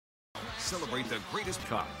celebrate the greatest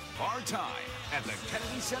of our time at the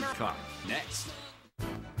Kennidee Sentur. Next.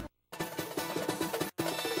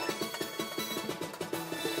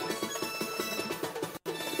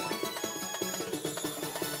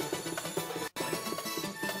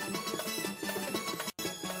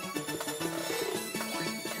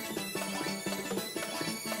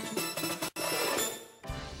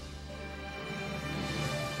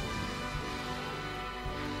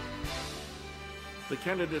 The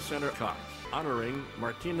Kennidee Sentur honoring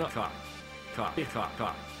Marteeneh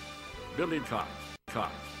Bylli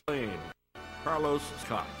Karlos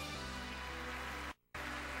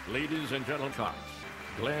ladies and gentlemen,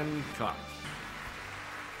 Glenn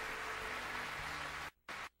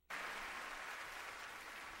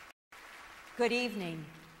Good evening,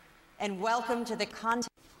 and welcome to the content.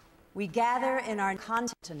 We gather in our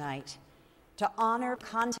content tonight to honor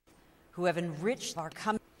content who have enriched our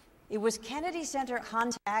community. It was Kennidee Sentur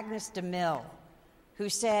Honurz Agnes DeMille who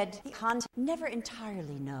said, "Content never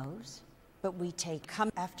entirely knows, but we take come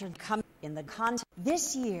after come in the content."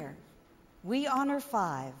 This year, we honor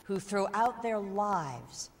 5 who throughout their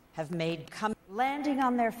lives have made landing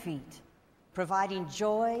on their feet, providing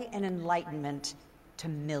joy and enlightenment to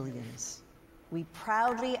millions. We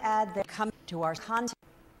proudly add their come to our content.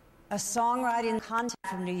 A songwriting content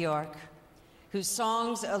from New York, whose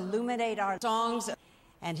songs illuminate our songs,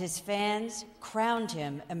 and his fans crowned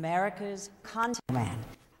him America's content man.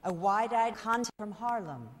 A wide-eyed content from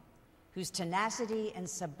Harlem, whose tenacity and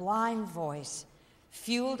sublime voice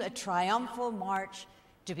fueled a triumphal march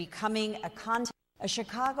to becoming a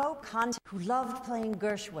Chicago content who loved playing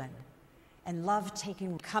Gershwin and loved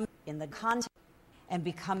taking in the content and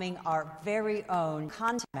becoming our very own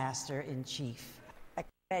content master-in-chief. A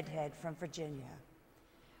redhead from Virginia,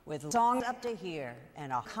 with songs up to here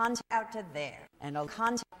and a content out to there and a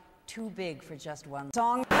content too big for just one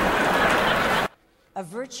song. A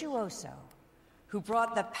virtuoso who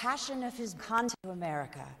brought the passion of his content to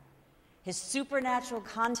America, his supernatural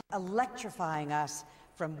content electrifying us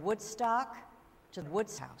from Woodstock to the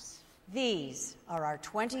Woods House. These are our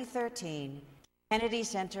 2013 Kennidee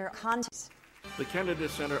Sentur contests. The Kennidee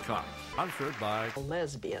Sentur sponsored by a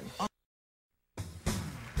lesbian.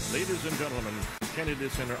 Ladies and gentlemen, Kennidee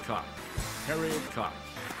Sentur Harriet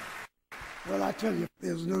Well, I tell you,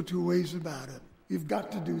 there's no two ways about it. You've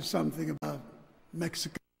got to do something about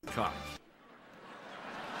Mexico.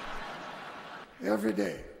 Every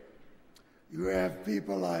day, you have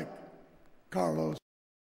people like Karlos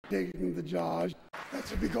taking the charge. That's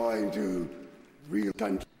to be going to real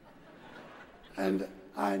country. And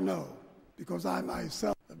I know, because I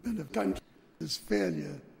myself have been a country's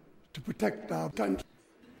failure to protect our country.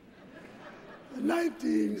 In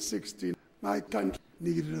 1960, my country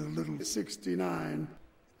needed a little 69,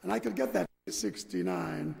 and I could get that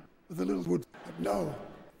 69 with a little wood. But no,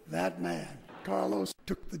 that man, Karlos,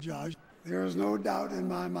 took the job. There is no doubt in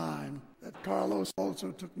my mind that Karlos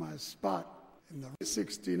also took my spot in the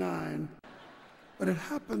 69. But it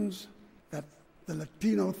happens that the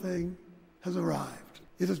Latino thing has arrived.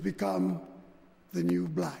 It has become the new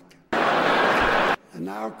black. And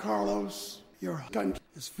now, Karlos, your country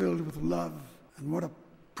is filled with love. And what a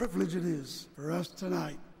privilege it is for us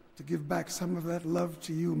tonight to give back some of that love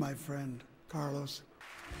to you, my friend, Karlos.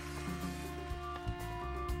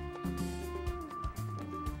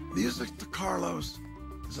 Music to Karlos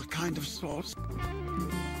is a kind of sauce,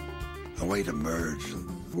 a way to merge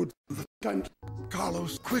the country.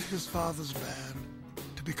 Karlos quit his father's band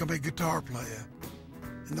to become a guitar player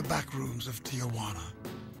in the back rooms of Tijuana.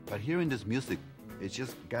 But hearing this music, it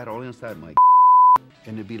just got all inside my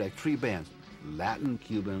and it'd be like 3 bands, Latin,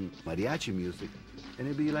 Cuban, mariachi music, and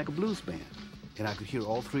it'd be like a blues band. And I could hear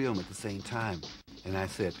all 3 of them at the same time. And I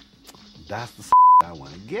said, that's the I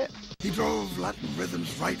want to get. He drove Latin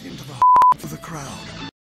rhythms right into the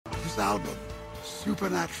crowd. His album,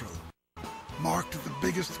 Supernatural, marked the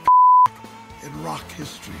biggest in rock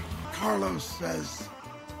history. Karlos says,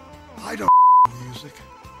 I don't music,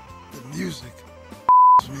 the music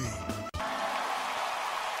me.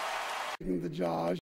 The Josh